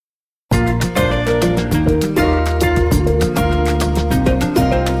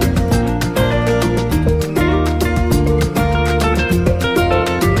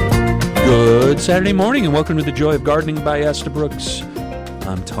Saturday morning, and welcome to the Joy of Gardening by Estabrooks.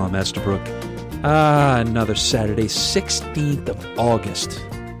 I'm Tom Estabrook. Another Saturday, 16th of August.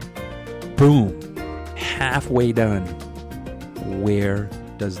 Boom. Halfway done. Where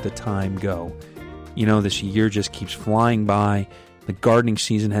does the time go? You know, this year just keeps flying by. The gardening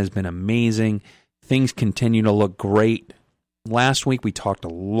season has been amazing. Things continue to look great. Last week we talked a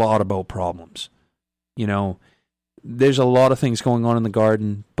lot about problems. You know, there's a lot of things going on in the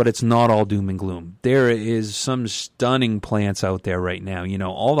garden, but it's not all doom and gloom. There is some stunning plants out there right now. You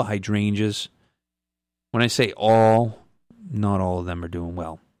know, all the hydrangeas. When I say all, not all of them are doing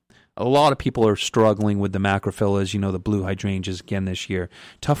well. A lot of people are struggling with the macrophyllus, you know, the blue hydrangeas again this year.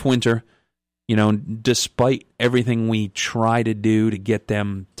 Tough winter. You know, despite everything we try to do to get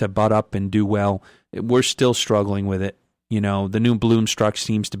them to bud up and do well, we're still struggling with it. You know, the new Bloomstruck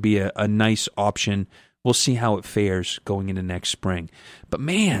seems to be a nice option. We'll see how it fares going into next spring. But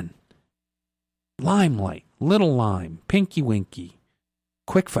man, Limelight, Little Lime, Pinky Winky,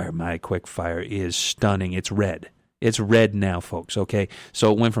 Quickfire. My Quickfire is stunning. It's red. It's red now, folks, okay?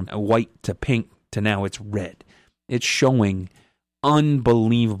 So it went from white to pink to now it's red. It's showing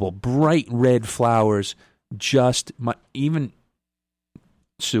unbelievable bright red flowers. Even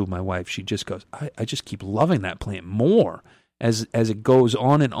Sue, my wife, she just goes, I just keep loving that plant more as it goes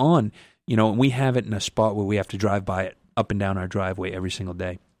on and on. You know, we have it in a spot where we have to drive by it up and down our driveway every single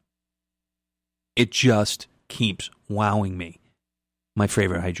day. It just keeps wowing me. My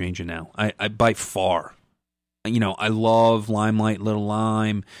favorite hydrangea now. I by far. You know, I love Limelight, Little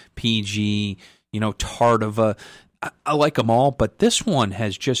Lime, PG, you know, Tardiva. I like them all, but this one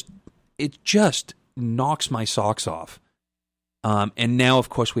it just knocks my socks off. And now, of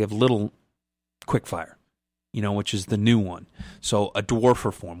course, we have Little Quickfire, you know, which is the new one. So a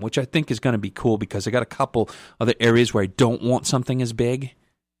dwarfer form, which I think is going to be cool because I got a couple other areas where I don't want something as big.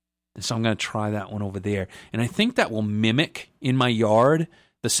 So I'm going to try that one over there. And I think that will mimic in my yard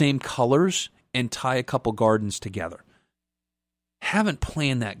the same colors and tie a couple gardens together. Haven't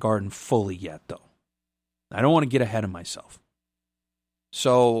planned that garden fully yet, though. I don't want to get ahead of myself.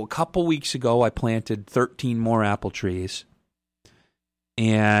 So a couple weeks ago, I planted 13 more apple trees.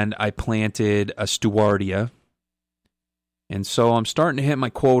 And I planted a Stewardia. And so I'm starting to hit my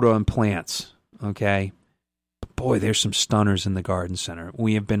quota on plants, okay? But boy, there's some stunners in the garden center.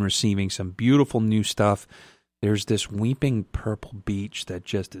 We have been receiving some beautiful new stuff. There's this weeping purple beech that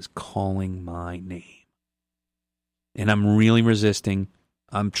just is calling my name. And I'm really resisting.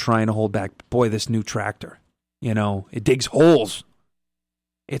 I'm trying to hold back. Boy, this new tractor, you know, it digs holes.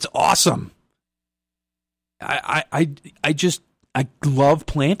 It's awesome. I love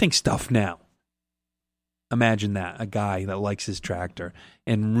planting stuff now. Imagine that, a guy that likes his tractor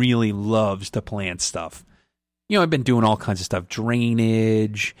and really loves to plant stuff. You know, I've been doing all kinds of stuff,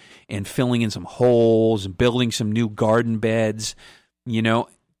 drainage and filling in some holes and building some new garden beds, you know,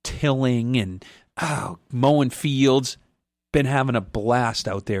 tilling and mowing fields. Been having a blast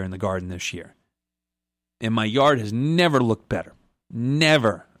out there in the garden this year. And my yard has never looked better.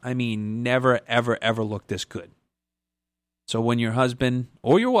 Never. I mean, never, ever, ever looked this good. So when your husband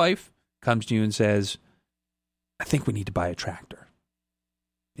or your wife comes to you and says, I think we need to buy a tractor,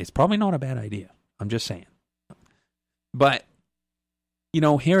 it's probably not a bad idea. I'm just saying. But, you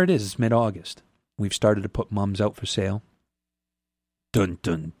know, here it is. It's mid-August. We've started to put mums out for sale. Dun,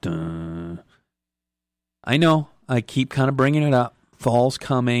 dun, dun. I know. I keep kind of bringing it up. Fall's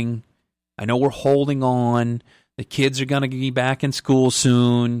coming. I know we're holding on. The kids are going to be back in school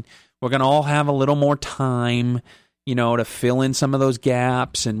soon. We're going to all have a little more time, you know, to fill in some of those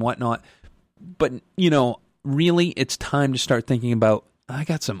gaps and whatnot. But, you know, really, it's time to start thinking about, I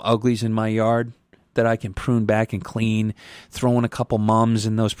got some uglies in my yard that I can prune back and clean, throw in a couple mums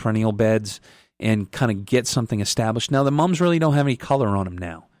in those perennial beds and kind of get something established. Now, the mums really don't have any color on them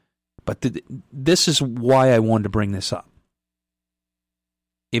now. But this is why I wanted to bring this up.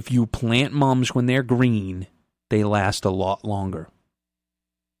 If you plant mums when they're green, they last a lot longer.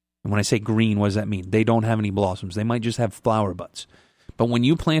 And when I say green, what does that mean? They don't have any blossoms. They might just have flower buds. But when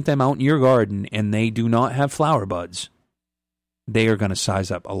you plant them out in your garden and they do not have flower buds, they are going to size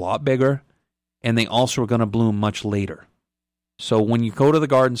up a lot bigger, and they also are going to bloom much later. So when you go to the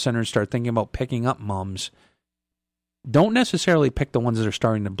garden center and start thinking about picking up mums, don't necessarily pick the ones that are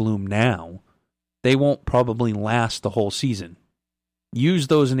starting to bloom now. They won't probably last the whole season. Use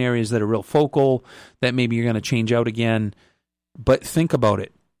those in areas that are real focal, that maybe you're going to change out again. But think about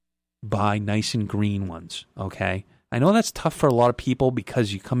it. Buy nice and green ones, okay? I know that's tough for a lot of people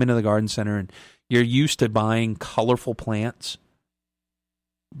because you come into the garden center and you're used to buying colorful plants.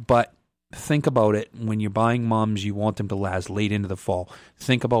 But think about it. When you're buying mums, you want them to last late into the fall.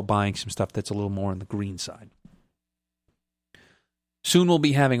 Think about buying some stuff that's a little more on the green side. Soon we'll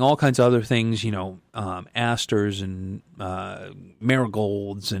be having all kinds of other things, asters and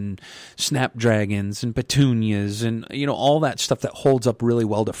marigolds and snapdragons and petunias and, all that stuff that holds up really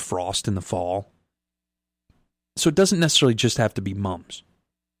well to frost in the fall. So it doesn't necessarily just have to be mums.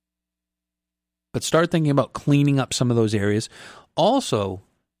 But start thinking about cleaning up some of those areas. Also,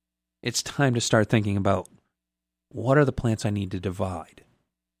 it's time to start thinking about what are the plants I need to divide?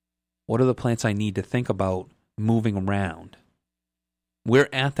 What are the plants I need to think about moving around? We're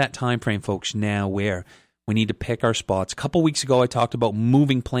at that time frame, folks, now where we need to pick our spots. A couple weeks ago, I talked about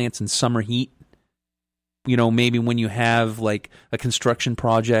moving plants in summer heat. Maybe when you have like a construction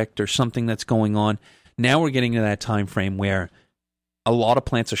project or something that's going on. Now we're getting to that time frame where a lot of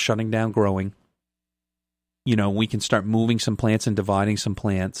plants are shutting down growing. We can start moving some plants and dividing some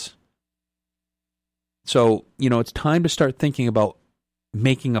plants. So, it's time to start thinking about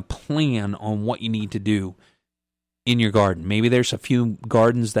making a plan on what you need to do in your garden. Maybe there's a few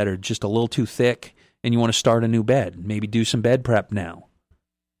gardens that are just a little too thick and you want to start a new bed. Maybe do some bed prep now.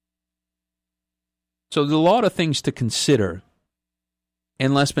 So there's a lot of things to consider.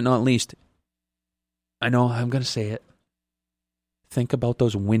 And last but not least, I know I'm going to say it, think about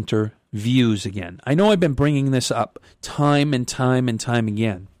those winter views again. I know I've been bringing this up time and time and time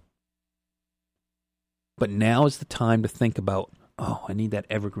again. But now is the time to think about, I need that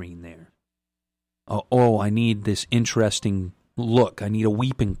evergreen there. I need this interesting look. I need a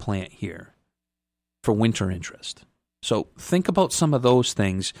weeping plant here for winter interest. So think about some of those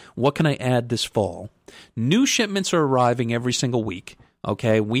things. What can I add this fall? New shipments are arriving every single week.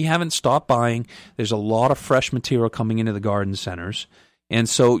 Okay, we haven't stopped buying. There's a lot of fresh material coming into the garden centers. And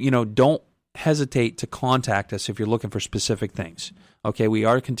so, don't hesitate to contact us if you're looking for specific things. Okay, we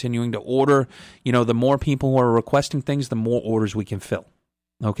are continuing to order. The more people who are requesting things, the more orders we can fill.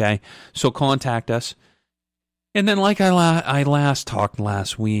 Okay, so contact us. And then like I last talked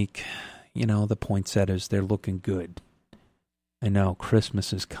last week, the poinsettias, they're looking good. I know,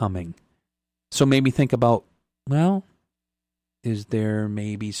 Christmas is coming. So maybe think about, is there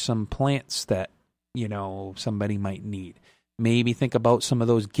maybe some plants that, somebody might need? Maybe think about some of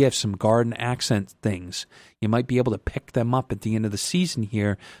those gifts, some garden accent things. You might be able to pick them up at the end of the season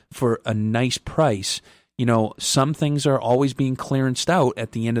here for a nice price. Some things are always being clearanced out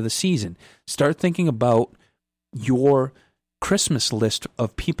at the end of the season. Start thinking about your Christmas list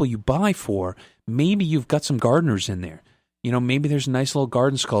of people you buy for. Maybe you've got some gardeners in there. Maybe there's a nice little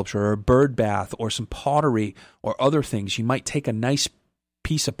garden sculpture or a bird bath or some pottery or other things. You might take a nice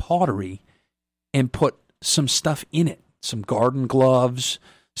piece of pottery and put some stuff in it, some garden gloves,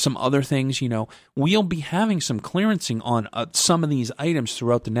 some other things. We'll be having some clearancing on some of these items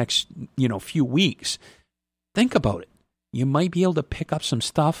throughout the next, few weeks. Think about it. You might be able to pick up some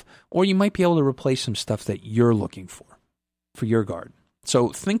stuff, or you might be able to replace some stuff that you're looking for your garden. So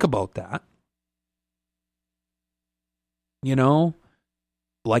think about that.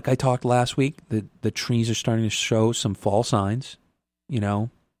 Like I talked last week, the trees are starting to show some fall signs.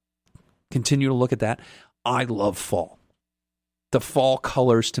 Continue to look at that. I love fall. The fall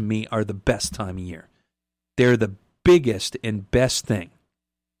colors to me are the best time of year. They're the biggest and best thing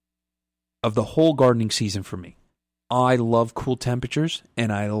of the whole gardening season for me. I love cool temperatures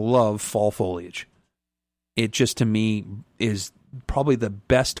and I love fall foliage. It just to me is probably the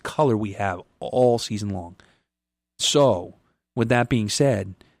best color we have all season long. So, with that being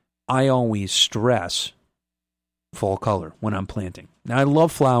said, I always stress fall color when I'm planting. Now, I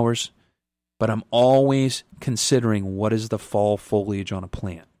love flowers, but I'm always considering what is the fall foliage on a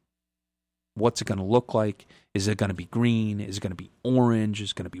plant. What's it going to look like? Is it going to be green? Is it going to be orange?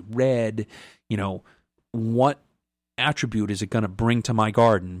 Is it going to be red? What attribute is it going to bring to my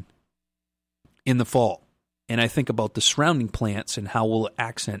garden in the fall? And I think about the surrounding plants and how will it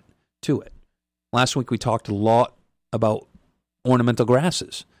accent to it. Last week we talked a lot about ornamental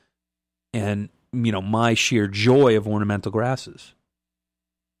grasses and, my sheer joy of ornamental grasses.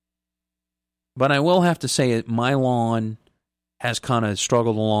 But I will have to say my lawn has kind of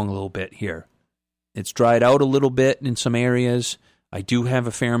struggled along a little bit here. It's dried out a little bit in some areas. I do have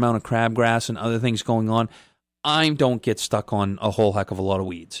a fair amount of crabgrass and other things going on. I don't get stuck on a whole heck of a lot of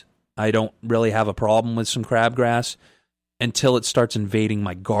weeds. I don't really have a problem with some crabgrass until it starts invading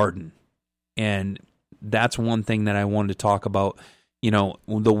my garden. And that's one thing that I wanted to talk about.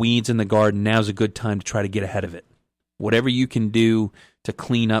 The weeds in the garden, now's a good time to try to get ahead of it. Whatever you can do to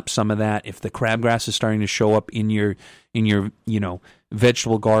clean up some of that. If the crabgrass is starting to show up in your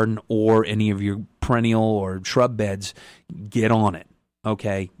vegetable garden or any of your perennial or shrub beds, get on it.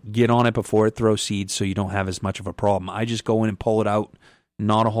 Okay, get on it before it throws seeds so you don't have as much of a problem. I just go in and pull it out,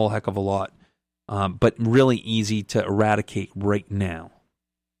 not a whole heck of a lot, but really easy to eradicate right now.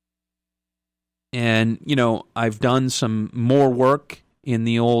 And, I've done some more work in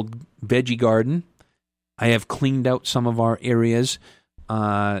the old veggie garden. I have cleaned out some of our areas.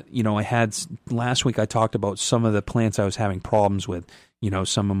 I had, last week I talked about some of the plants I was having problems with,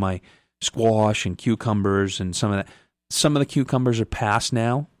 some of my squash and cucumbers and some of that. Some of the cucumbers are past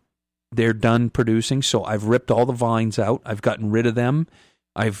now. They're done producing, so I've ripped all the vines out. I've gotten rid of them.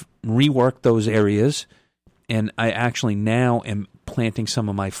 I've reworked those areas, and I actually now am planting some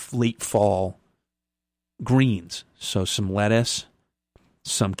of my late fall greens. So some lettuce,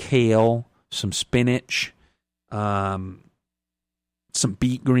 some kale, some spinach, some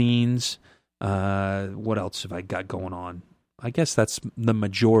beet greens. What else have I got going on? I guess that's the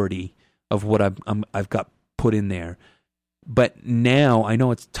majority of what I've got put in there. But now I know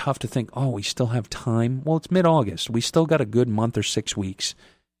it's tough to think, oh, we still have time. Well, it's mid-August. We still got a good month or 6 weeks,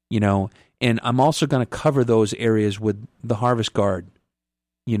 and I'm also going to cover those areas with the Harvest Guard,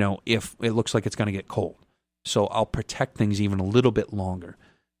 if it looks like it's going to get cold. So I'll protect things even a little bit longer.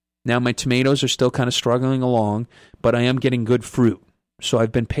 Now my tomatoes are still kind of struggling along, but I am getting good fruit. So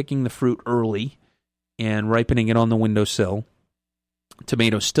I've been picking the fruit early and ripening it on the windowsill.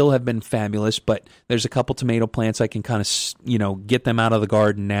 Tomatoes still have been fabulous, but there's a couple tomato plants I can kind of, get them out of the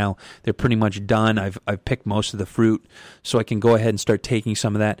garden now. They're pretty much done. I've picked most of the fruit, so I can go ahead and start taking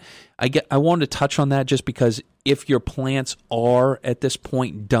some of that. I wanted to touch on that just because if your plants are at this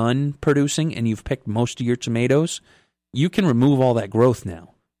point done producing and you've picked most of your tomatoes, you can remove all that growth now.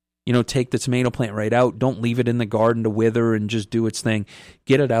 Take the tomato plant right out. Don't leave it in the garden to wither and just do its thing.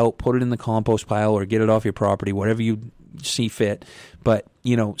 Get it out, put it in the compost pile, or get it off your property, whatever you see fit. But,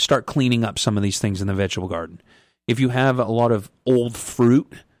 start cleaning up some of these things in the vegetable garden. If you have a lot of old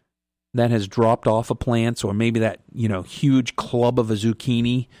fruit that has dropped off of plants, or maybe that, huge club of a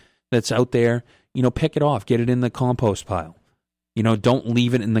zucchini that's out there, pick it off. Get it in the compost pile. Don't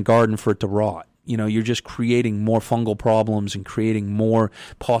leave it in the garden for it to rot. You're just creating more fungal problems and creating more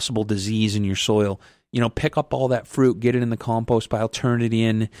possible disease in your soil. Pick up all that fruit, get it in the compost pile, turn it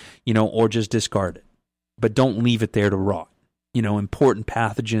in, or just discard it. But don't leave it there to rot. Important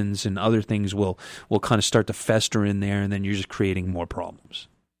pathogens and other things will kind of start to fester in there, and then you're just creating more problems.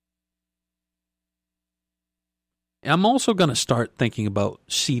 I'm also going to start thinking about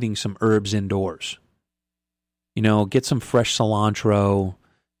seeding some herbs indoors. Get some fresh cilantro,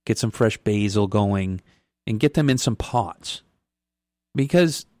 get some fresh basil going, and get them in some pots.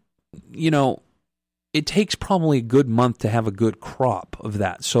 Because, it takes probably a good month to have a good crop of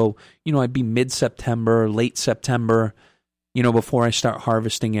that. So, I'd be mid-September, late September, before I start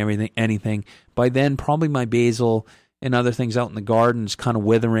harvesting anything. By then, probably my basil and other things out in the garden is kind of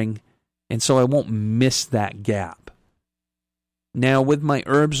withering, and so I won't miss that gap. Now, with my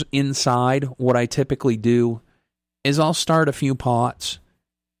herbs inside, what I typically do is I'll start a few pots,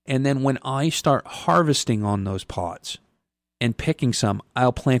 and then when I start harvesting on those pots and picking some,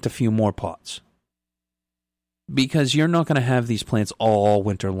 I'll plant a few more pots. Because you're not going to have these plants all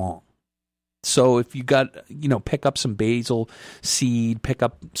winter long. So if you got, pick up some basil seed, pick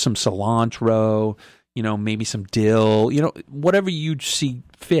up some cilantro, maybe some dill, whatever you see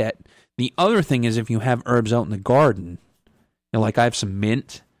fit. The other thing is if you have herbs out in the garden, like I have some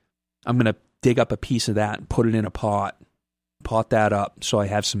mint, I'm going to dig up a piece of that and put it in a pot that up so I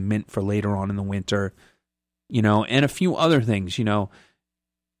have some mint for later on in the winter, and a few other things,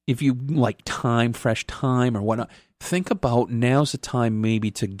 If you like thyme, fresh thyme or whatnot, think about now's the time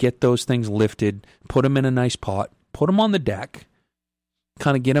maybe to get those things lifted, put them in a nice pot, put them on the deck,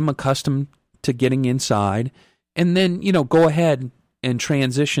 kind of get them accustomed to getting inside, and then, go ahead and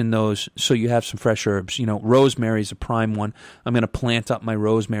transition those so you have some fresh herbs. Rosemary is a prime one. I'm going to plant up my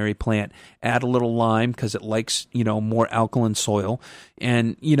rosemary plant, add a little lime because it likes, more alkaline soil,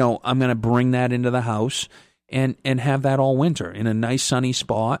 and, I'm going to bring that into the house and have that all winter in a nice sunny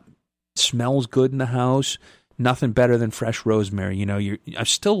spot. Smells good in the house. Nothing better than fresh rosemary. I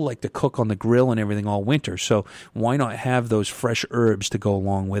still like to cook on the grill and everything all winter, so why not have those fresh herbs to go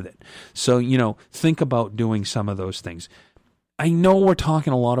along with it? So, think about doing some of those things. I know we're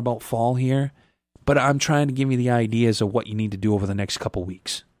talking a lot about fall here, but I'm trying to give you the ideas of what you need to do over the next couple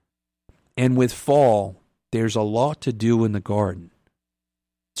weeks. And with fall, there's a lot to do in the garden.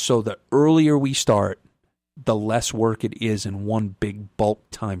 So the earlier we start, the less work it is in one big bulk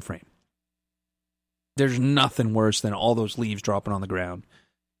time frame. There's nothing worse than all those leaves dropping on the ground.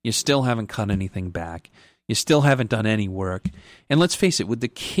 You still haven't cut anything back. You still haven't done any work. And let's face it, with the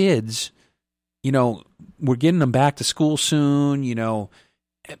kids, we're getting them back to school soon. You're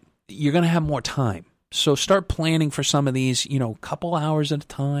going to have more time. So start planning for some of these, a couple hours at a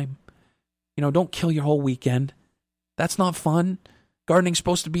time. Don't kill your whole weekend. That's not fun. Gardening's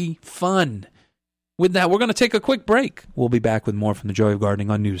supposed to be fun. With that, we're going to take a quick break. We'll be back with more from The Joy of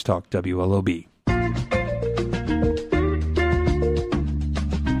Gardening on News Talk WLOB.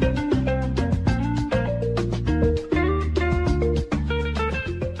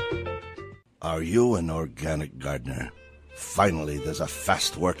 Are you an organic gardener? Finally, there's a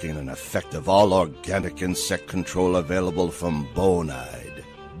fast-working and effective all-organic insect control available from Bonide.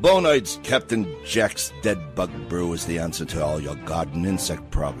 Bonide's Captain Jack's Dead Bug Brew is the answer to all your garden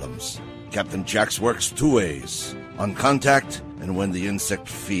insect problems. Captain Jack's works 2 ways: on contact and when the insect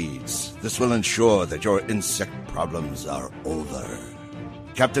feeds. This will ensure that your insect problems are over.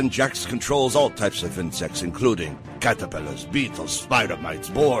 Captain Jack's controls all types of insects, including caterpillars, beetles, spider mites,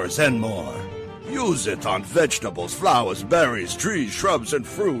 borers, and more. Use it on vegetables, flowers, berries, trees, shrubs, and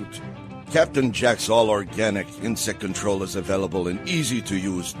fruit. Captain Jack's all-organic insect control is available in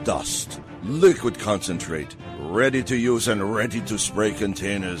easy-to-use dust, liquid concentrate, ready-to-use and ready-to-spray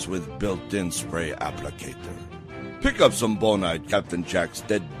containers with built-in spray applicator. Pick up some Bonide Captain Jack's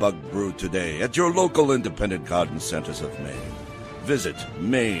Dead Bug Brew today at your local independent garden centers of Maine. Visit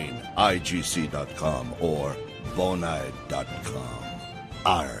MaineIGC.com or Bonide.com.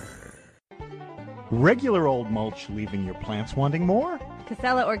 Arr. Regular old mulch leaving your plants wanting more?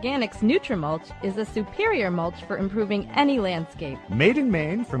 Casella Organics Nutrimulch is a superior mulch for improving any landscape. Made in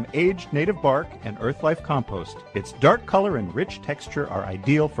Maine from aged native bark and Earthlife compost, its dark color and rich texture are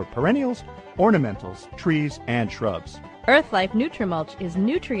ideal for perennials, ornamentals, trees, and shrubs. Earthlife Nutrimulch is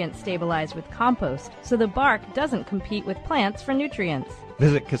nutrient stabilized with compost, so the bark doesn't compete with plants for nutrients.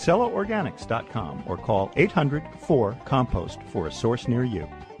 Visit CasellaOrganics.com or call 800-4-COMPOST for a source near you.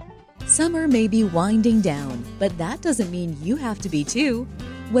 Summer may be winding down, but that doesn't mean you have to be too.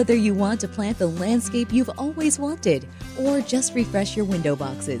 Whether you want to plant the landscape you've always wanted or just refresh your window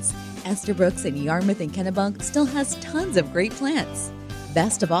boxes, Estabrooks in Yarmouth and Kennebunk still has tons of great plants.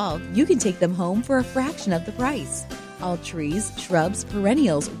 Best of all, you can take them home for a fraction of the price. All trees, shrubs,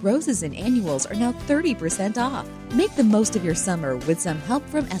 perennials, roses, and annuals are now 30% off. Make the most of your summer with some help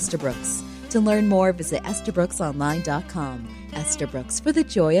from Estabrooks. To learn more, visit EstabrooksOnline.com. Estabrooks, for the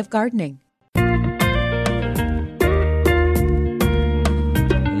joy of gardening.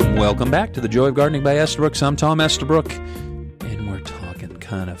 Welcome back to The Joy of Gardening by Estabrooks. I'm Tom Estabrook, and we're talking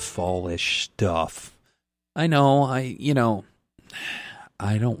kind of fallish stuff. I know, I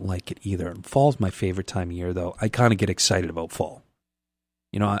don't like it either. Fall's my favorite time of year, though. I kind of get excited about fall.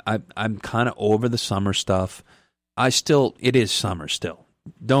 I'm kind of over the summer stuff. It is summer still.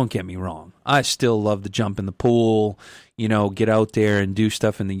 Don't get me wrong. I still love to jump in the pool, get out there and do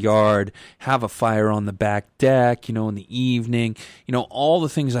stuff in the yard, have a fire on the back deck, in the evening. All the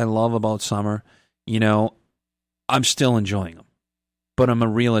things I love about summer, I'm still enjoying them. But I'm a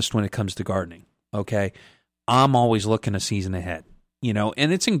realist when it comes to gardening, okay? I'm always looking a season ahead,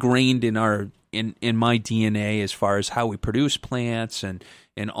 and it's ingrained in in my DNA as far as how we produce plants and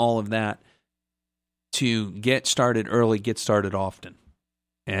all of that, to get started early, get started often.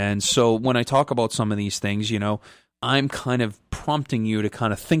 And so when I talk about some of these things, I'm kind of prompting you to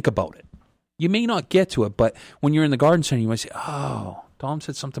kind of think about it. You may not get to it, but when you're in the garden center, you might say, oh, Tom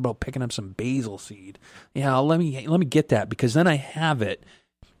said something about picking up some basil seed. Yeah, let me get that, because then I have it.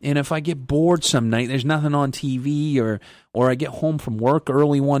 And if I get bored some night, there's nothing on TV, or I get home from work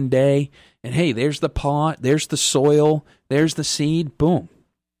early one day, and hey, there's the pot, there's the soil, there's the seed, boom,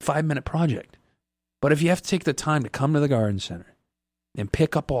 5-minute project. But if you have to take the time to come to the garden center and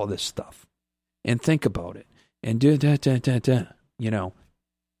pick up all this stuff and think about it and do, it's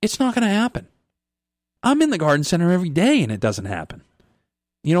not going to happen. I'm in the garden center every day and it doesn't happen.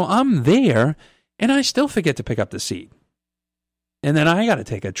 I'm there and I still forget to pick up the seed. And then I got to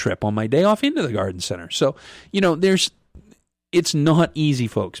take a trip on my day off into the garden center. So, it's not easy,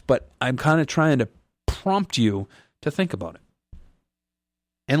 folks, but I'm kind of trying to prompt you to think about it.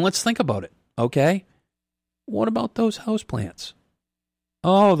 And let's think about it, okay? What about those houseplants?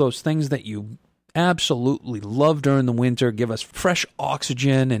 Oh, those things that you absolutely love during the winter, give us fresh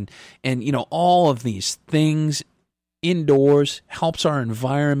oxygen and all of these things indoors, helps our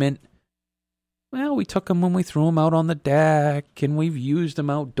environment. Well, we took them when we threw them out on the deck, and we've used them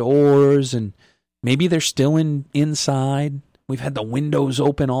outdoors, and maybe they're still inside. We've had the windows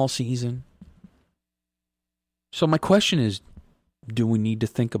open all season. So my question is, do we need to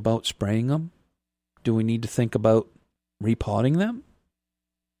think about spraying them? Do we need to think about repotting them?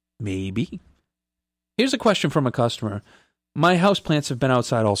 Maybe. Here's a question from a customer. My houseplants have been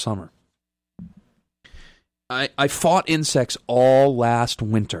outside all summer. I fought insects all last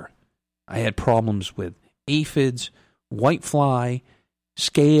winter. I had problems with aphids, whitefly,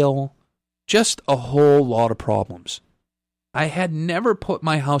 scale, just a whole lot of problems. I had never put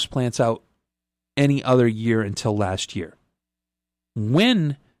my houseplants out any other year until last year.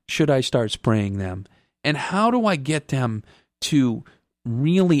 When should I start spraying them? And how do I get them to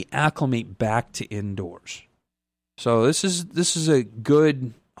really acclimate back to indoors? So this is a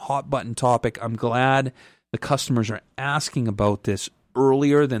good hot button topic. I'm glad the customers are asking about this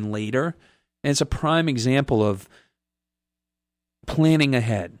earlier than later. And it's a prime example of planning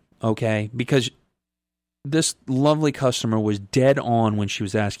ahead, okay? Because this lovely customer was dead on when she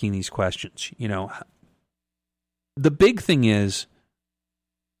was asking these questions. You know, the big thing is,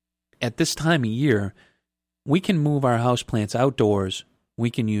 at this time of year, we can move our houseplants outdoors. We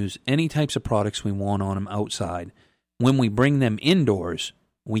can use any types of products we want on them outside. When we bring them indoors,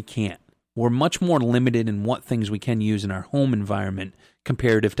 we can't. We're much more limited in what things we can use in our home environment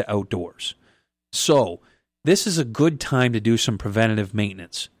comparative to outdoors. So, this is a good time to do some preventative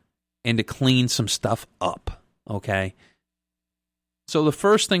maintenance and to clean some stuff up, okay? So, the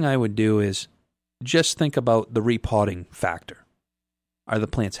first thing I would do is just think about the repotting factor. Are the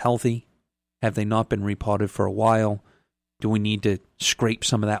plants healthy? Have they not been repotted for a while? Do we need to scrape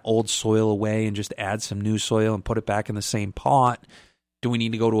some of that old soil away and just add some new soil and put it back in the same pot? Do we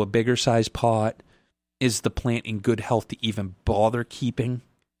need to go to a bigger size pot? Is the plant in good health to even bother keeping?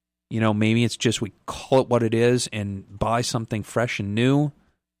 You know, maybe it's just we call it what it is and buy something fresh and new.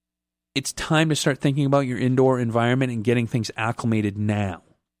 It's time to start thinking about your indoor environment and getting things acclimated now,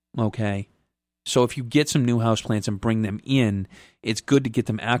 okay? So if you get some new houseplants and bring them in, it's good to get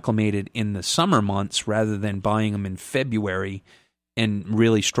them acclimated in the summer months rather than buying them in February and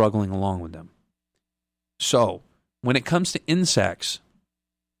really struggling along with them. So when it comes to insects,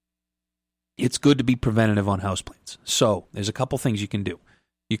 it's good to be preventative on houseplants. So there's a couple things you can do.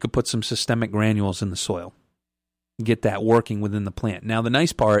 You could put some systemic granules in the soil, get that working within the plant. Now, the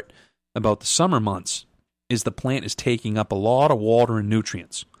nice part about the summer months is the plant is taking up a lot of water and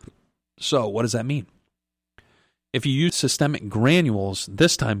nutrients. So what does that mean? If you use systemic granules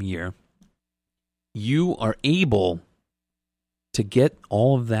this time of year, you are able to get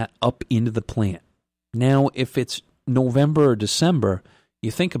all of that up into the plant. Now, if it's November or December, you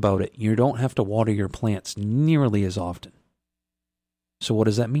think about it, you don't have to water your plants nearly as often. So what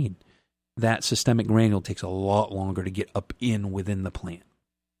does that mean? That systemic granule takes a lot longer to get up in within the plant.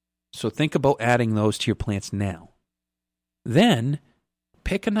 So think about adding those to your plants now. Then,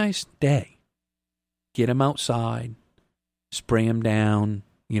 pick a nice day. Get them outside, spray them down,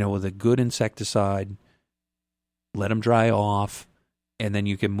 with a good insecticide, let them dry off, and then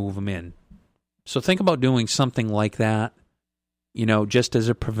you can move them in. So think about doing something like that, just as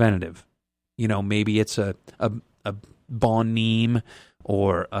a preventative. Maybe it's a Bon Neem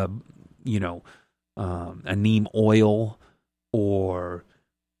or a neem oil, or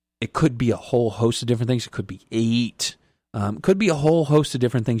it could be a whole host of different things. It could be 8. Could be a whole host of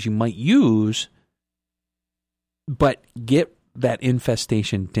different things you might use, but get that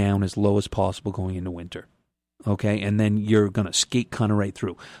infestation down as low as possible going into winter. Okay, and then you're going to skate kind of right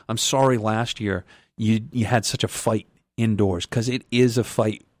through. I'm sorry last year you had such a fight indoors, because it is a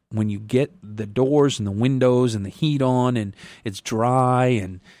fight when you get the doors and the windows and the heat on and it's dry,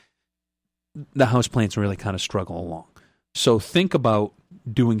 and the houseplants really kind of struggle along. So think about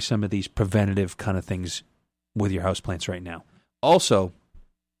doing some of these preventative kind of things with your houseplants right now. Also,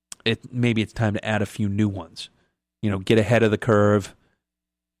 maybe it's time to add a few new ones. Get ahead of the curve,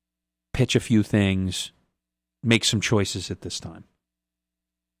 pitch a few things, make some choices at this time.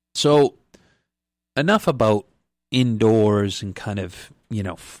 So, enough about indoors and kind of,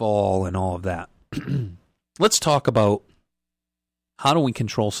 fall and all of that. Let's talk about how do we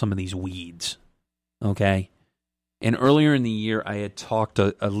control some of these weeds, okay? And earlier in the year, I had talked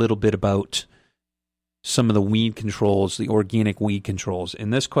a little bit about some of the weed controls, the organic weed controls.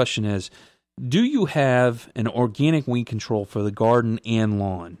 And this question is, do you have an organic weed control for the garden and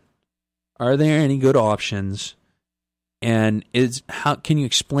lawn? Are there any good options? And can you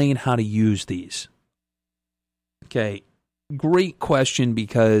explain how to use these? Okay, great question,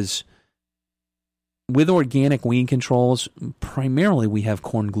 because with organic weed controls, primarily we have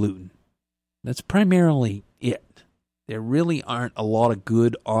corn gluten. That's primarily it. There really aren't a lot of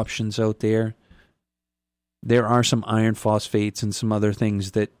good options out there. There are some iron phosphates and some other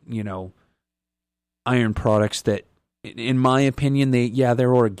things that, iron products that, in my opinion,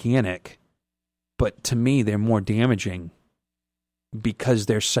 they're organic, but to me, they're more damaging because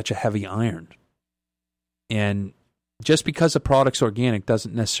they're such a heavy iron. And just because a product's organic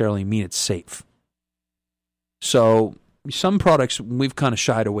doesn't necessarily mean it's safe. So some products we've kind of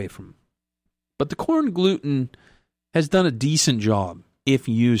shied away from. But the corn gluten has done a decent job if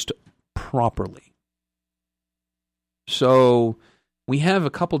used properly. So we have a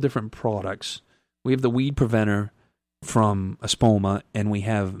couple different products. We have the weed preventer from Espoma, and we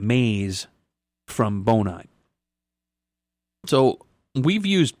have maize from Bonide. So we've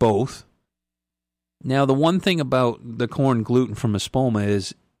used both. Now, the one thing about the corn gluten from Espoma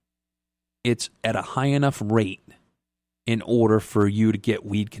is it's at a high enough rate in order for you to get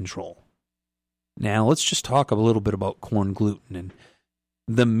weed control. Now, let's just talk a little bit about corn gluten and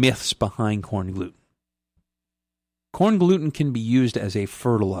the myths behind corn gluten. Corn gluten can be used as a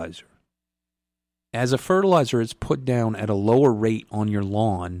fertilizer. As a fertilizer, it's put down at a lower rate on your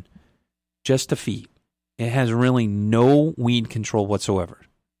lawn just to feed. It has really no weed control whatsoever.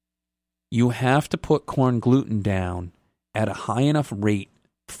 You have to put corn gluten down at a high enough rate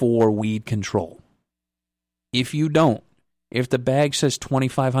for weed control. If you don't, if the bag says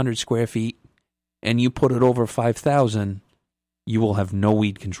 2,500 square feet and you put it over 5,000, you will have no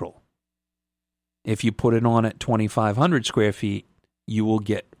weed control. If you put it on at 2,500 square feet, you will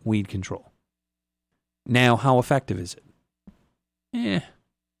get weed control. Now, how effective is it?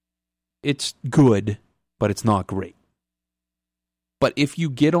 It's good, but it's not great. But if you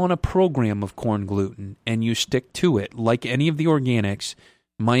get on a program of corn gluten and you stick to it, like any of the organics,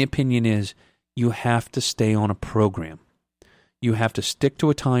 my opinion is you have to stay on a program. You have to stick to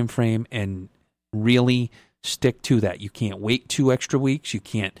a time frame and really stick to that. You can't wait 2 extra weeks. You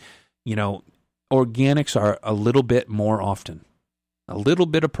can't, organics are a little bit more often. A little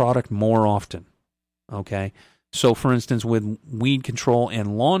bit of product more often. Okay? So, for instance, with weed control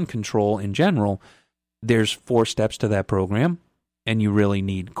and lawn control in general, there's 4 steps to that program, and you really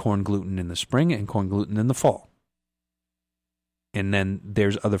need corn gluten in the spring and corn gluten in the fall. And then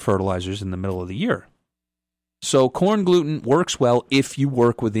there's other fertilizers in the middle of the year. So corn gluten works well if you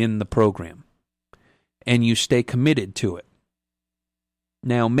work within the program and you stay committed to it.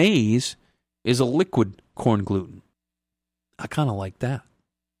 Now, maize is a liquid corn gluten. I kind of like that.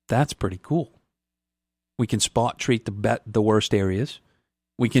 That's pretty cool. We can spot treat the worst areas.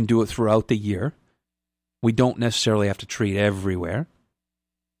 We can do it throughout the year. We don't necessarily have to treat everywhere.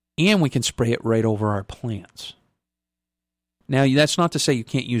 And we can spray it right over our plants. Now, that's not to say you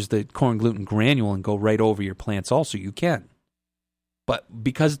can't use the corn gluten granule and go right over your plants also. You can. But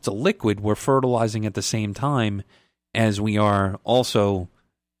because it's a liquid, we're fertilizing at the same time as we are also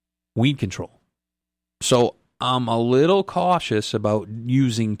weed control. So I'm a little cautious about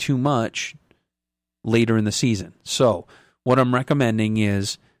using too much later in the season. So what I'm recommending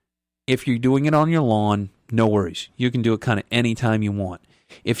is if you're doing it on your lawn, no worries. You can do it kind of anytime you want.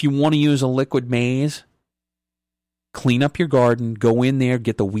 If you want to use a liquid maize, clean up your garden, go in there,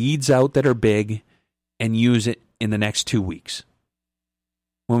 get the weeds out that are big, and use it in the next 2 weeks.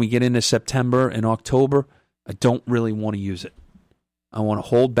 When we get into September and October, I don't really want to use it. I want to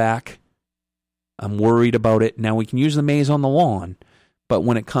hold back. I'm worried about it. Now, we can use the maize on the lawn, but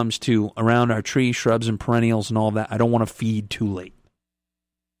when it comes to around our trees, shrubs, and perennials and all that, I don't want to feed too late.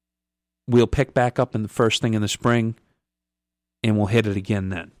 We'll pick back up in the first thing in the spring, and we'll hit it again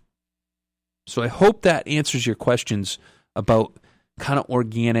then. So I hope that answers your questions about kind of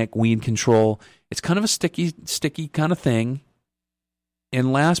organic weed control. It's kind of a sticky kind of thing.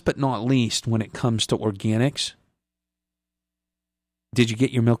 And last but not least, when it comes to organics, did you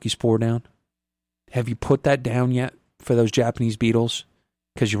get your milky spore down? Have you put that down yet for those Japanese beetles?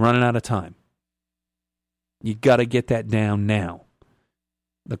 Because you're running out of time. You got to get that down now.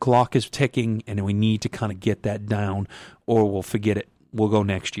 The clock is ticking, and we need to kind of get that down, or we'll forget it. We'll go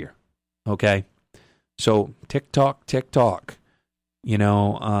next year. Okay? So, tick-tock, tick-tock.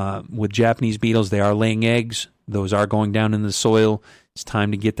 With Japanese beetles, they are laying eggs. Those are going down in the soil. It's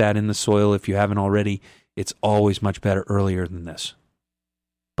time to get that in the soil if you haven't already. It's always much better earlier than this.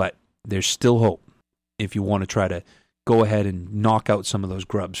 But there's still hope if you want to try to go ahead and knock out some of those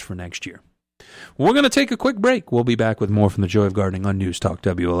grubs for next year. We're going to take a quick break. We'll be back with more from the Joy of Gardening on News Talk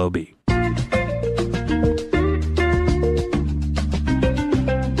WLOB.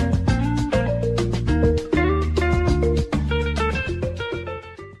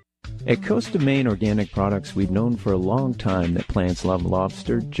 At Coast of Maine Organic Products, we've known for a long time that plants love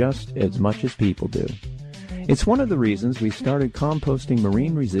lobster just as much as people do. It's one of the reasons we started composting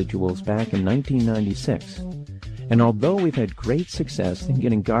marine residuals back in 1996. And although we've had great success in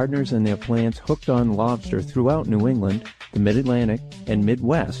getting gardeners and their plants hooked on lobster throughout New England, the Mid-Atlantic, and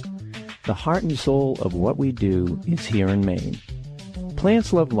Midwest, the heart and soul of what we do is here in Maine.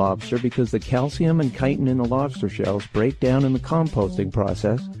 Plants love lobster because the calcium and chitin in the lobster shells break down in the composting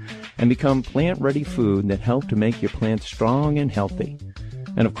process and become plant-ready food that help to make your plants strong and healthy.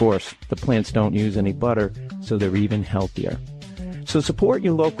 And of course, the plants don't use any butter, so they're even healthier. So support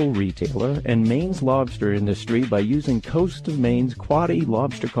your local retailer and Maine's lobster industry by using Coast of Maine's Quality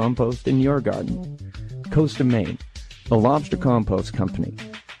Lobster Compost in your garden. Coast of Maine, the lobster compost company.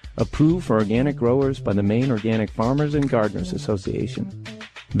 Approved for organic growers by the Maine Organic Farmers and Gardeners Association.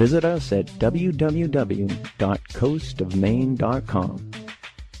 Visit us at www.coastofmaine.com.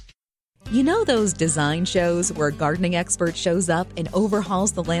 You know those design shows where gardening expert shows up and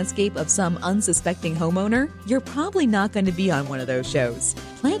overhauls the landscape of some unsuspecting homeowner? You're probably not going to be on one of those shows.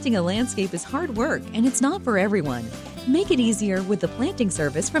 Planting a landscape is hard work, and it's not for everyone. Make it easier with the planting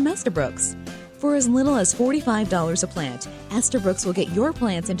service from Estabrooks. For as little as $45 a plant, Estabrooks will get your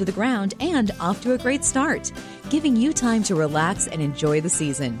plants into the ground and off to a great start, giving you time to relax and enjoy the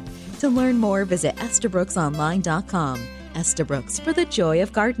season. To learn more, visit EstabrooksOnline.com. Estabrooks, for the joy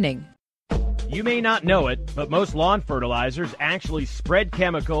of gardening. You may not know it, but most lawn fertilizers actually spread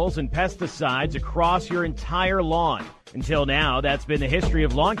chemicals and pesticides across your entire lawn. Until now, that's been the history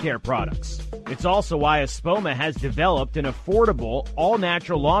of lawn care products. It's also why Espoma has developed an affordable,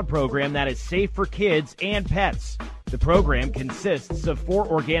 all-natural lawn program that is safe for kids and pets. The program consists of 4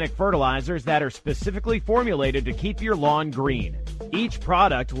 organic fertilizers that are specifically formulated to keep your lawn green. Each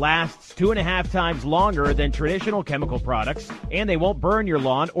product lasts 2.5 times longer than traditional chemical products, and they won't burn your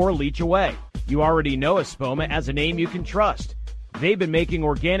lawn or leach away. You already know Espoma as a name you can trust. They've been making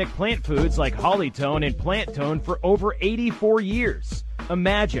organic plant foods like Hollytone and Plant Tone for over 84 years.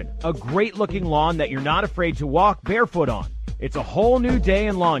 Imagine a great-looking lawn that you're not afraid to walk barefoot on. It's a whole new day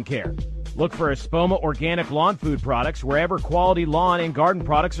in lawn care. Look for Espoma organic lawn food products wherever quality lawn and garden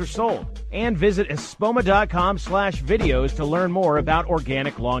products are sold. And visit espoma.com/videos to learn more about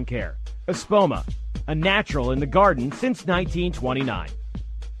organic lawn care. Espoma, a natural in the garden since 1929.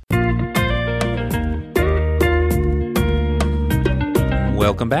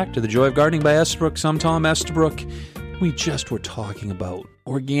 Welcome back to The Joy of Gardening by Estabrooks. I'm Tom Estabrook. We just were talking about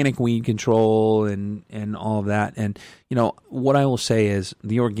organic weed control and all of that. And, you know, what I will say is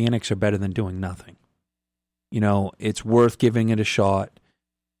the organics are better than doing nothing. You know, it's worth giving it a shot.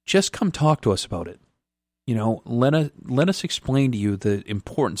 Just come talk to us about it. You know, let us explain to you the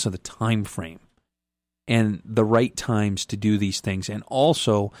importance of the time frame and the right times to do these things, and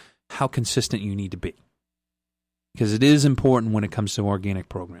also how consistent you need to be. Because it is important when it comes to organic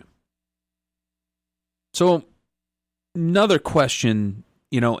program. So, another question,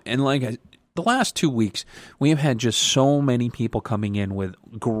 you know, and the last 2 weeks, we have had just so many people coming in with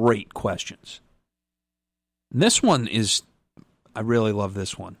great questions. And this one is, I really love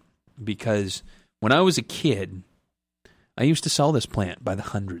this one, because when I was a kid, I used to sell this plant by the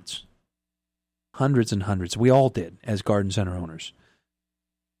hundreds. Hundreds and hundreds. We all did as garden center owners.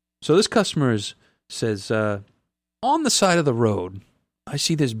 So this customer says, on the side of the road, I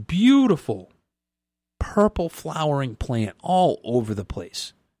see this beautiful purple flowering plant all over the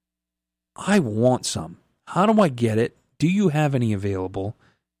place. I want some. How do I get it? Do you have any available?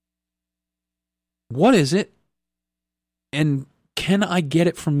 What is it? And can I get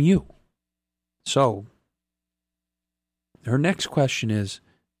it from you? So, her next question is,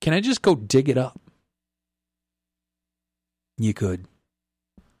 can I just go dig it up? You could.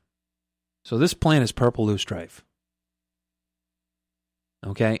 So this plant is purple loosestrife.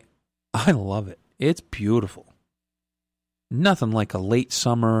 Okay, I love it. It's beautiful. Nothing like a late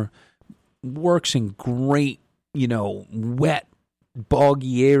summer, works in great, you know, wet,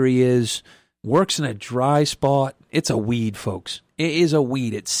 boggy areas, works in a dry spot. It's a weed, folks. It is a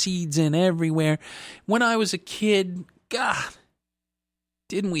weed. It seeds in everywhere. When I was a kid, God,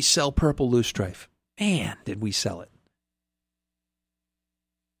 didn't we sell purple loosestrife? Man, did we sell it.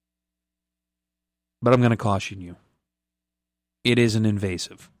 But I'm going to caution you. It isn't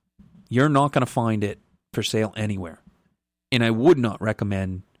invasive. You're not going to find it for sale anywhere. And I would not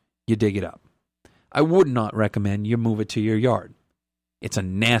recommend you dig it up. I would not recommend you move it to your yard. It's a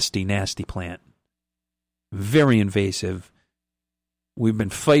nasty, nasty plant. Very invasive. We've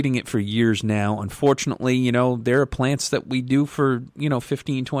been fighting it for years now. Unfortunately, you know, there are plants that we do for,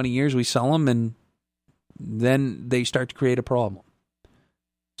 15, 20 years. We sell them and then they start to create a problem.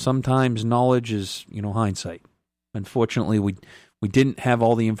 Sometimes knowledge is, hindsight. Unfortunately, we didn't have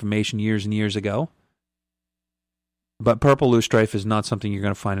all the information years and years ago. But purple loosestrife is not something you're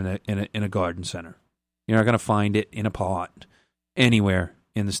going to find in a garden center. You're not going to find it in a pot anywhere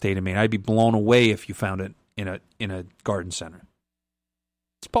in the state of Maine. I'd be blown away if you found it in a garden center.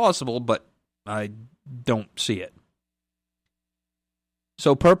 It's possible, but I don't see it.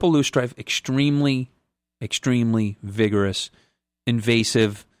 So purple loosestrife, extremely, extremely vigorous,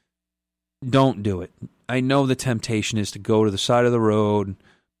 invasive. don't do it. I know the temptation is to go to the side of the road,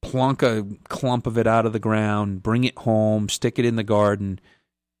 plunk a clump of it out of the ground, bring it home, stick it in the garden.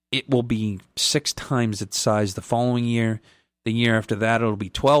 It will be 6 times its size the following year. The year after that, it'll be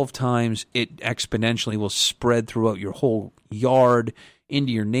 12 times. It exponentially will spread throughout your whole yard,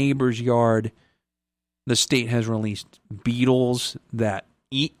 into your neighbor's yard. The state has released beetles that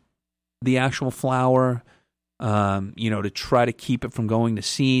eat the actual flower, to try to keep it from going to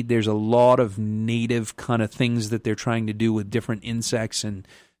seed. There's a lot of native kind of things that they're trying to do with different insects and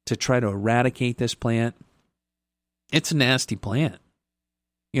to try to eradicate this plant. It's a nasty plant.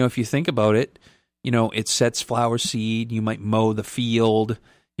 If you think about it, it sets flower seed. You might mow the field.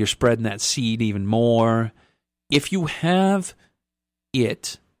 You're spreading that seed even more. If you have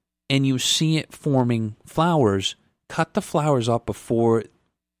it and you see it forming flowers, cut the flowers up before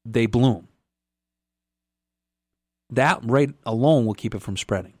they bloom. That right alone will keep it from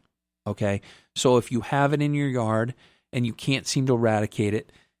spreading. Okay? So if you have it in your yard and you can't seem to eradicate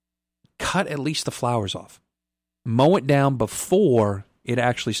it, cut at least the flowers off. Mow it down before it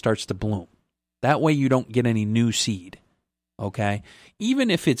actually starts to bloom. That way you don't get any new seed. Okay?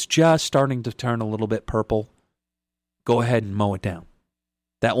 Even if it's just starting to turn a little bit purple, go ahead and mow it down.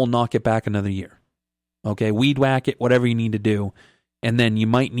 That will knock it back another year. Okay? Weed whack it, whatever you need to do, and then you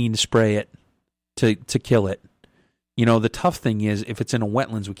might need to spray it to kill it. The tough thing is if it's in a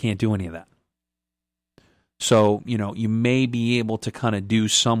wetlands, we can't do any of that. So, you may be able to kind of do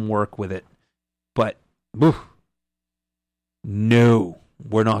some work with it, but no,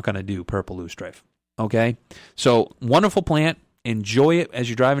 we're not going to do purple loosestrife. Okay? So, wonderful plant. Enjoy it as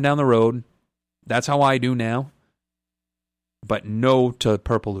you're driving down the road. That's how I do now. But no to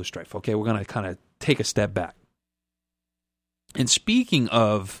purple loosestrife. Okay? We're going to kind of take a step back. And speaking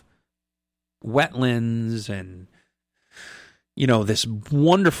of wetlands and this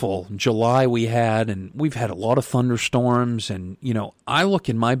wonderful July we had, and we've had a lot of thunderstorms, and, I look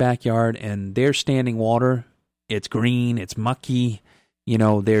in my backyard and there's standing water. It's green, it's mucky.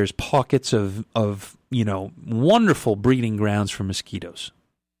 There's pockets of wonderful breeding grounds for mosquitoes.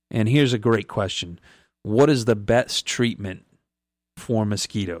 And here's a great question. What is the best treatment for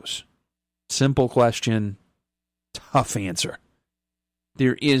mosquitoes? Simple question, tough answer.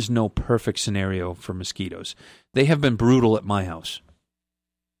 There is no perfect scenario for mosquitoes. They have been brutal at my house.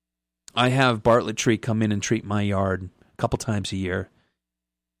 I have Bartlett Tree come in and treat my yard a couple times a year.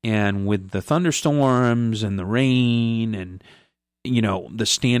 And with the thunderstorms and the rain and, the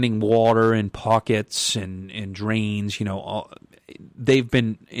standing water in pockets and drains, they've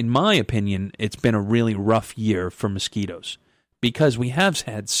been, in my opinion, it's been a really rough year for mosquitoes because we have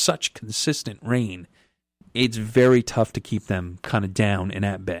had such consistent rain. It's very tough to keep them kind of down and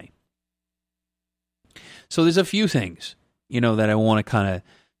at bay. So there's a few things, that I want to kind of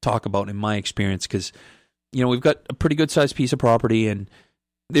talk about in my experience because, we've got a pretty good sized piece of property and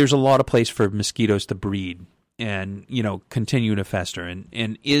there's a lot of place for mosquitoes to breed and, continue to fester.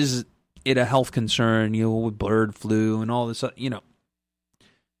 And is it a health concern, with bird flu and all this,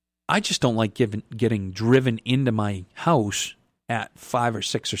 I just don't like getting driven into my house at 5 or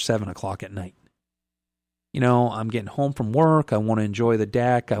 6 or 7 o'clock at night. I'm getting home from work. I want to enjoy the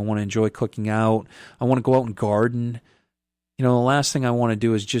deck. I want to enjoy cooking out. I want to go out and garden. The last thing I want to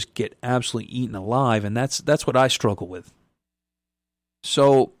do is just get absolutely eaten alive, and that's what I struggle with.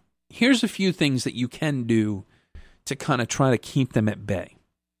 So here's a few things that you can do to kind of try to keep them at bay.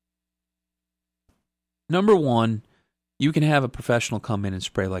 Number one, you can have a professional come in and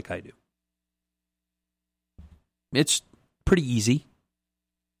spray like I do. It's pretty easy,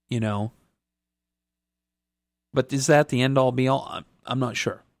 But is that the end-all, be-all? I'm not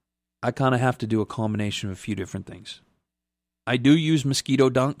sure. I kind of have to do a combination of a few different things. I do use mosquito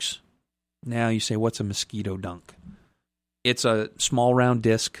dunks. Now you say, what's a mosquito dunk? It's a small round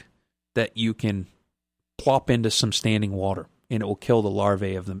disc that you can plop into some standing water, and it will kill the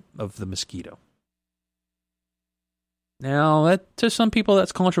larvae of the mosquito. Now, to some people,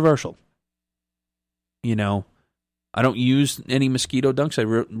 that's controversial. I don't use any mosquito dunks. I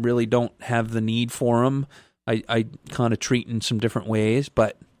really don't have the need for them. I kind of treat in some different ways,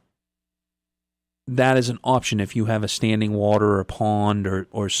 but that is an option if you have a standing water or a pond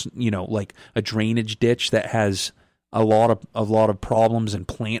or like a drainage ditch that has a lot of problems and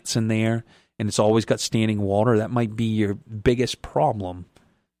plants in there, and it's always got standing water. That might be your biggest problem.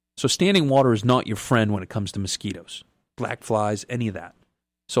 So standing water is not your friend when it comes to mosquitoes, black flies, any of that.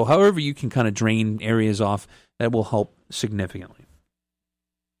 So however you can kind of drain areas off, that will help significantly.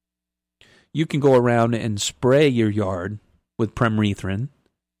 You can go around and spray your yard with Premethrin.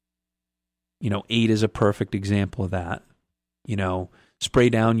 8 is a perfect example of that. spray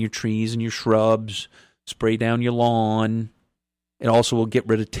down your trees and your shrubs, spray down your lawn. It also will get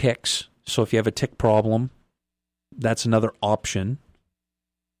rid of ticks. So if you have a tick problem, that's another option.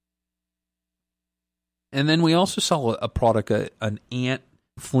 And then we also sell a product, an ant,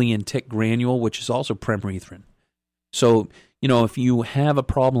 flea, and tick granule, which is also permethrin. So, if you have a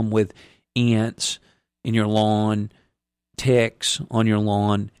problem with ants in your lawn, ticks on your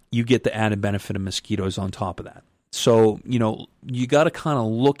lawn, you get the added benefit of mosquitoes on top of that. So, you got to kind of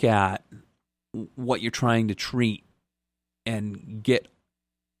look at what you're trying to treat and get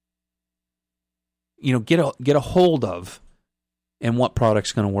a hold of and what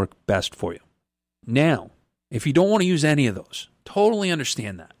product's going to work best for you. Now, if you don't want to use any of those, totally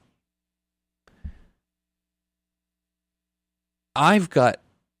understand that. I've got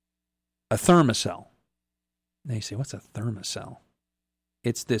a Thermacell. Now you say, what's a Thermacell?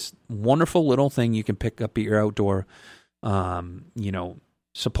 It's this wonderful little thing you can pick up at your outdoor,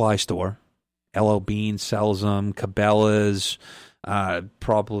 supply store. LL Bean sells them, Cabela's,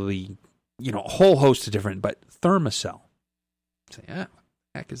 probably, a whole host of different, but Thermacell. You say, what the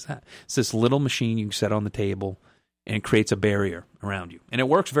heck is that? It's this little machine you can set on the table, and it creates a barrier around you. And it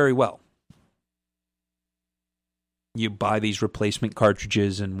works very well. You buy these replacement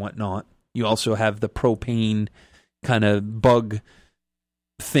cartridges and whatnot. You also have the propane kind of bug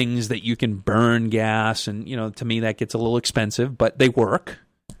things that you can burn gas. And, to me, that gets a little expensive, but they work.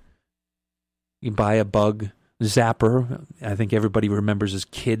 You buy a bug zapper. I think everybody remembers as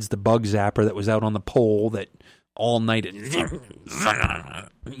kids the bug zapper that was out on the pole that all night,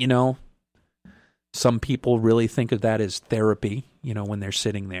 Some people really think of that as therapy, when they're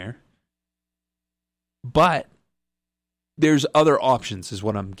sitting there. But there's other options is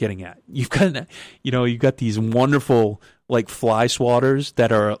what I'm getting at. You've got these wonderful like fly swatters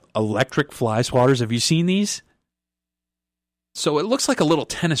that are electric fly swatters. Have you seen these? So it looks like a little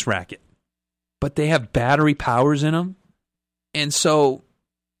tennis racket, but they have battery powers in them. And so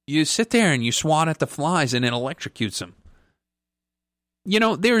you sit there and you swat at the flies and it electrocutes them.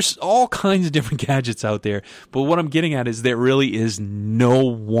 There's all kinds of different gadgets out there, but what I'm getting at is there really is no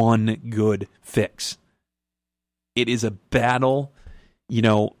one good fix. It is a battle,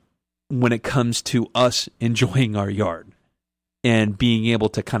 when it comes to us enjoying our yard and being able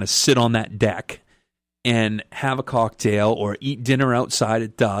to kind of sit on that deck and have a cocktail or eat dinner outside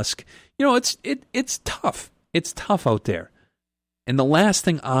at dusk. It's tough. It's tough out there. And the last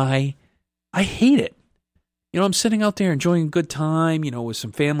thing I hate it. I'm sitting out there enjoying a good time, with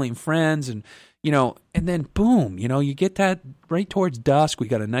some family and friends and then boom, you get that right towards dusk. We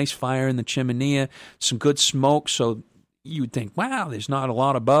got a nice fire in the chimney, some good smoke. So you would think, wow, there's not a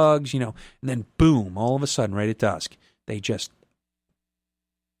lot of bugs, and then boom, all of a sudden, right at dusk,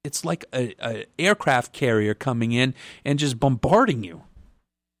 it's like a aircraft carrier coming in and just bombarding you.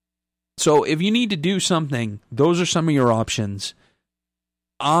 So if you need to do something, those are some of your options.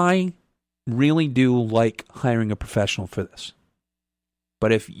 I really do like hiring a professional for this.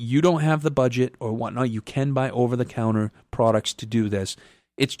 But if you don't have the budget or whatnot, you can buy over-the-counter products to do this.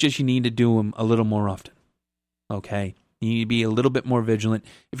 It's just you need to do them a little more often, okay? You need to be a little bit more vigilant.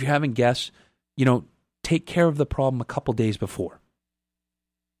 If you're having guests, take care of the problem a couple days before.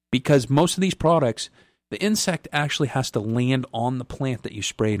 Because most of these products, the insect actually has to land on the plant that you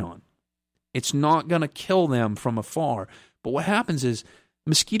sprayed on. It's not going to kill them from afar. But what happens is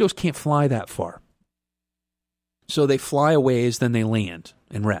mosquitoes can't fly that far. So they fly a ways, then they land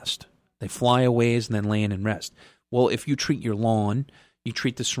and rest. They fly a ways and then land and rest. Well, if you treat your lawn, you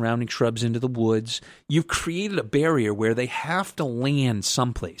treat the surrounding shrubs into the woods, you've created a barrier where they have to land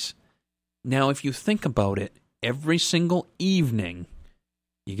someplace. Now, if you think about it, every single evening,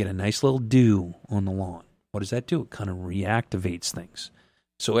 you get a nice little dew on the lawn. What does that do? It kind of reactivates things.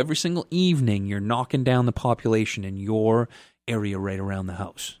 So every single evening, you're knocking down the population in your area right around the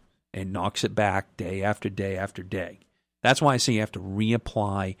house. It knocks it back day after day after day. That's why I say you have to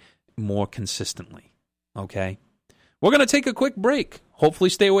reapply more consistently. Okay? We're going to take a quick break. Hopefully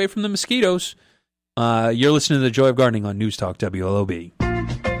stay away from the mosquitoes. You're listening to The Joy of Gardening on News Talk WLOB.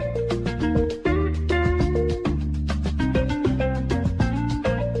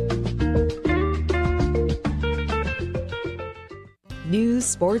 News,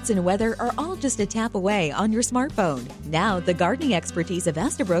 sports, and weather are all just a tap away on your smartphone. Now, the gardening expertise of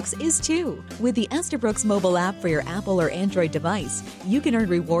Estabrooks is too. With the Estabrooks mobile app for your Apple or Android device, you can earn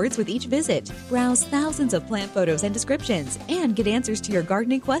rewards with each visit, browse thousands of plant photos and descriptions, and get answers to your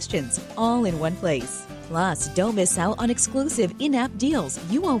gardening questions, all in one place. Plus, don't miss out on exclusive in-app deals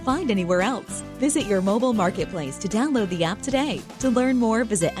you won't find anywhere else. Visit your mobile marketplace to download the app today. To learn more,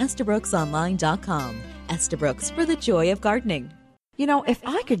 visit EstabrooksOnline.com. Estabrooks, for the joy of gardening. You know, if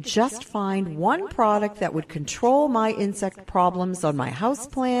I could just find one product that would control my insect problems on my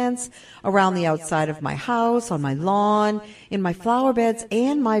houseplants, around the outside of my house, on my lawn, in my flower beds,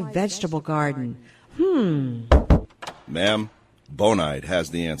 and my vegetable garden. Ma'am, Bonide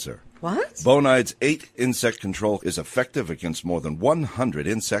has the answer. What? Bonide's 8 insect control is effective against more than 100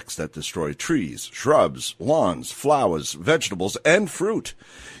 insects that destroy trees, shrubs, lawns, flowers, vegetables, and fruit.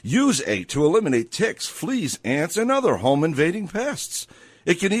 Use 8 to eliminate ticks, fleas, ants, and other home-invading pests.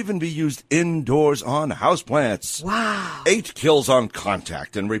 It can even be used indoors on houseplants. Wow. 8 kills on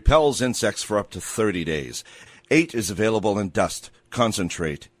contact and repels insects for up to 30 days. 8 is available in dust,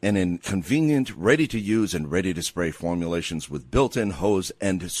 concentrate, and in convenient, ready-to-use and ready-to-spray formulations with built-in hose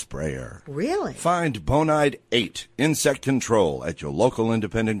and sprayer. Really? Find Bonide 8 Insect Control at your local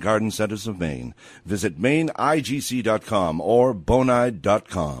independent garden centers of Maine. Visit MaineIGC.com or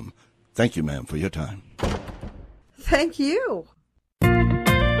Bonide.com. Thank you, ma'am, for your time. Thank you.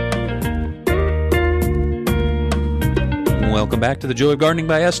 Welcome back to The Joy of Gardening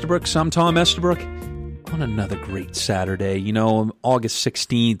by Estabrook. I'm Tom Estabrook. On another great Saturday. You know, August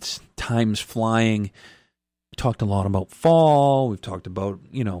 16th, time's flying. We talked a lot about fall. We've talked about,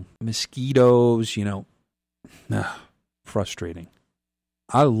 mosquitoes, frustrating.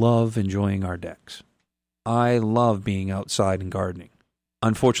 I love enjoying our decks. I love being outside and gardening.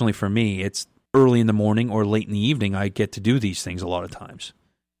 Unfortunately for me, it's early in the morning or late in the evening I get to do these things a lot of times.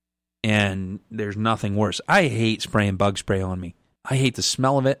 And there's nothing worse. I hate spraying bug spray on me. I hate the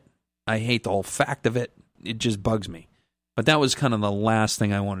smell of it. I hate the whole fact of it. It just bugs me. But that was kind of the last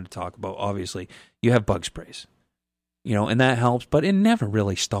thing I wanted to talk about. Obviously, you have bug sprays, and that helps, but it never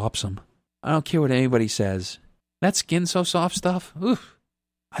really stops them. I don't care what anybody says. That Skin So Soft stuff, oof,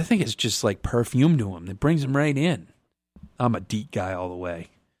 I think it's just like perfume to them. It brings them right in. I'm a DEET guy all the way.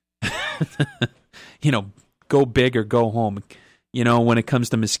 Go big or go home. When it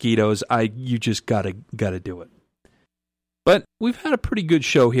comes to mosquitoes, you just gotta do it. But we've had a pretty good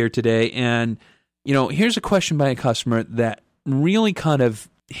show here today, and, here's a question by a customer that really kind of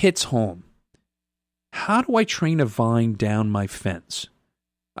hits home. How do I train a vine down my fence?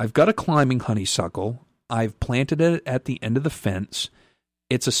 I've got a climbing honeysuckle. I've planted it at the end of the fence.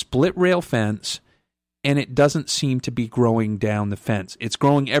 It's a split rail fence, and it doesn't seem to be growing down the fence. It's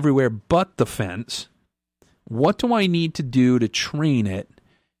growing everywhere but the fence. What do I need to do to train it,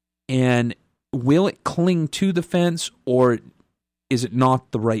 and will it cling to the fence, or is it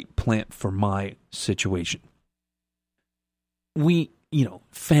not the right plant for my situation?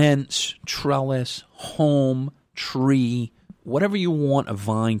 Fence, trellis, home, tree, whatever you want a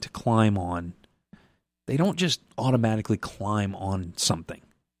vine to climb on, they don't just automatically climb on something.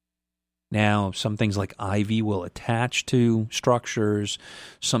 Now, some things like ivy will attach to structures.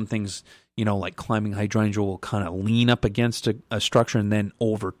 Some things, like climbing hydrangea will kind of lean up against a structure and then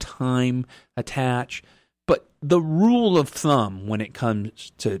over time attach. But the rule of thumb when it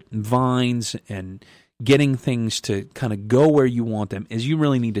comes to vines and getting things to kind of go where you want them is you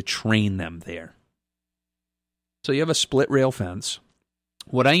really need to train them there. So you have a split rail fence.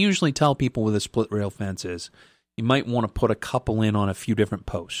 What I usually tell people with a split rail fence is you might want to put a couple in on a few different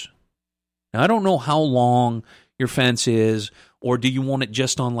posts. Now, I don't know how long your fence is, or do you want it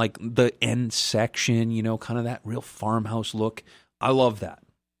just on like the end section, kind of that real farmhouse look. I love that.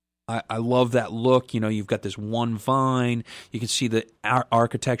 I love that look. You've got this one vine. You can see the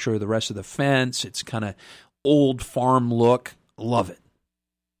architecture of the rest of the fence. It's kind of old farm look. Love it.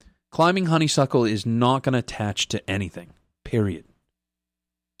 Climbing honeysuckle is not going to attach to anything, period.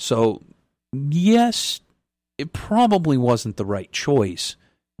 So, yes, it probably wasn't the right choice,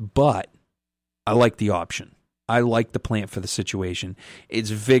 but I like the option. I like the plant for the situation. It's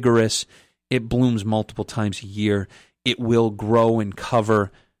vigorous. It blooms multiple times a year. It will grow and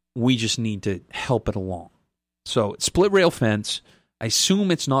cover. We just need to help it along. So, split rail fence. I assume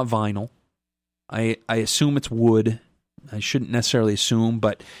it's not vinyl. I assume it's wood. I shouldn't necessarily assume,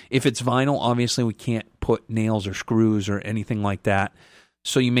 but if it's vinyl, obviously we can't put nails or screws or anything like that.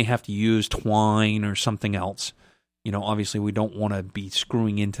 So you may have to use twine or something else. Obviously we don't want to be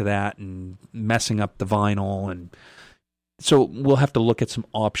screwing into that and messing up the vinyl. And so we'll have to look at some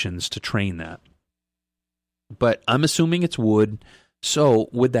options to train that. But I'm assuming it's wood. So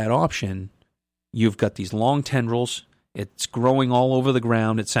with that option, you've got these long tendrils. It's growing all over the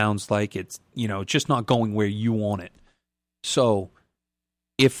ground. It sounds like it's, just not going where you want it. So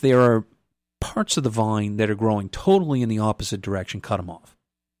if there are parts of the vine that are growing totally in the opposite direction, cut them off.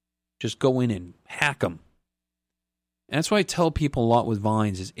 Just go in and hack them. And that's why I tell people a lot with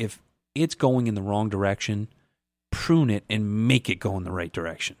vines is if it's going in the wrong direction, prune it and make it go in the right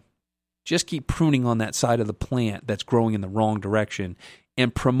direction. just keep pruning on that side of the plant that's growing in the wrong direction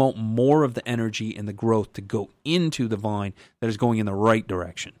and promote more of the energy and the growth to go into the vine that is going in the right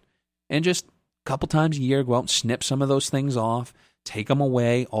direction. And just a couple times a year, go out and snip some of those things off, take them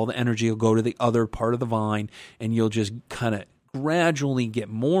away. All the energy will go to the other part of the vine, and you'll just kind of gradually get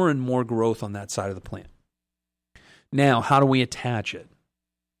more and more growth on that side of the plant. Now, how do we attach it?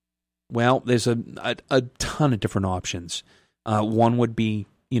 Well, there's a ton of different options. One would be,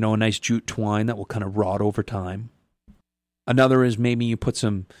 a nice jute twine that will kind of rot over time. Another is maybe you put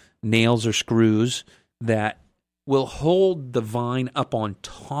some nails or screws that will hold the vine up on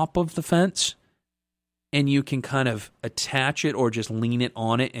top of the fence, and you can kind of attach it or just lean it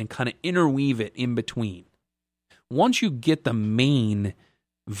on it and kind of interweave it in between. Once you get the main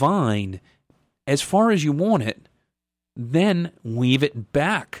vine as far as you want it, then weave it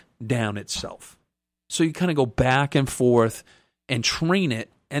back down itself. So you kind of go back and forth and train it,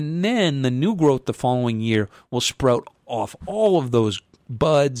 and then the new growth the following year will sprout off all of those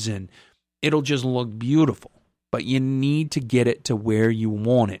buds, and it'll just look beautiful. But you need to get it to where you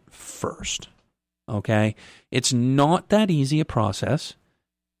want it first, okay? It's not that easy a process.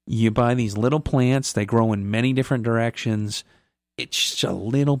 You buy these little plants, they grow in many different directions. It's just a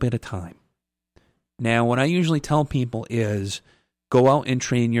little bit of time. Now, what I usually tell people is go out and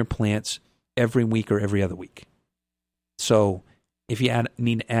train your plants every week or every other week. So if you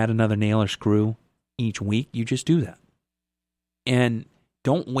need to add another nail or screw each week, you just do that. And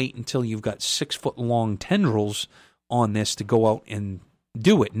don't wait until you've got 6-foot-long tendrils on this to go out and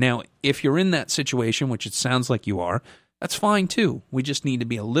do it. Now, if you're in that situation, which it sounds like you are, that's fine too. We just need to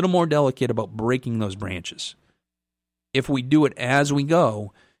be a little more delicate about breaking those branches. If we do it as we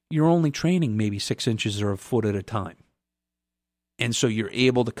go, you're only training maybe 6 inches or a foot at a time. And so you're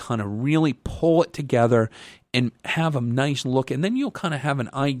able to kind of really pull it together and have a nice look. And then you'll kind of have an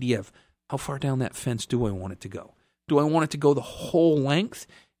idea of how far down that fence do I want it to go? Do I want it to go the whole length?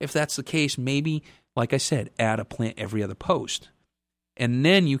 If that's the case, maybe, like I said, add a plant every other post. And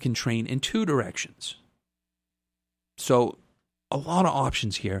then you can train in 2 directions. So a lot of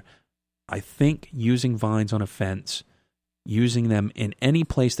options here. I think using vines on a fence, using them in any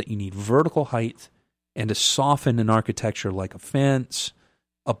place that you need vertical height and to soften an architecture like a fence,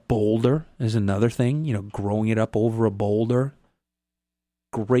 a boulder is another thing, growing it up over a boulder.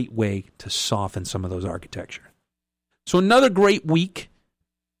 Great way to soften some of those architecture. So another great week.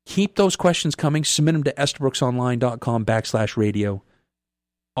 Keep those questions coming. Submit them to estabrooksonline.com/radio.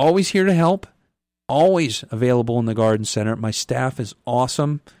 Always here to help. Always available in the Garden Center. My staff is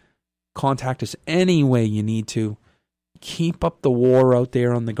awesome. Contact us any way you need to. Keep up the war out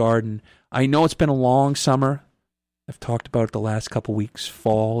there on the garden. I know it's been a long summer. I've talked about it the last couple weeks.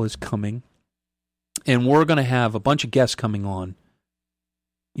 Fall is coming. And we're going to have a bunch of guests coming on,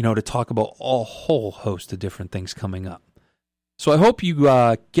 to talk about a whole host of different things coming up. So I hope you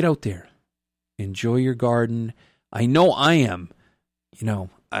get out there. Enjoy your garden. I know I am.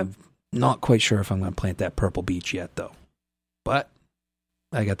 I'm not quite sure if I'm going to plant that purple beech yet, though. But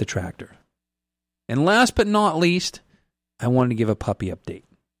I got the tractor. And last but not least, I wanted to give a puppy update.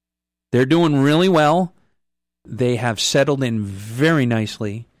 They're doing really well. They have settled in very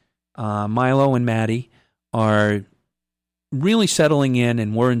nicely. Milo and Maddie are really settling in,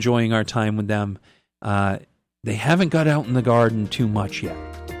 and we're enjoying our time with them. They haven't got out in the garden too much yet.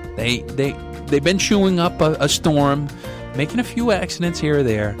 They've been chewing up a storm, making a few accidents here or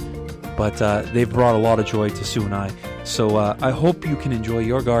there, but they've brought a lot of joy to Sue and I. So I hope you can enjoy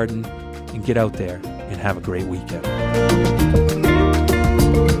your garden and get out there and have a great weekend.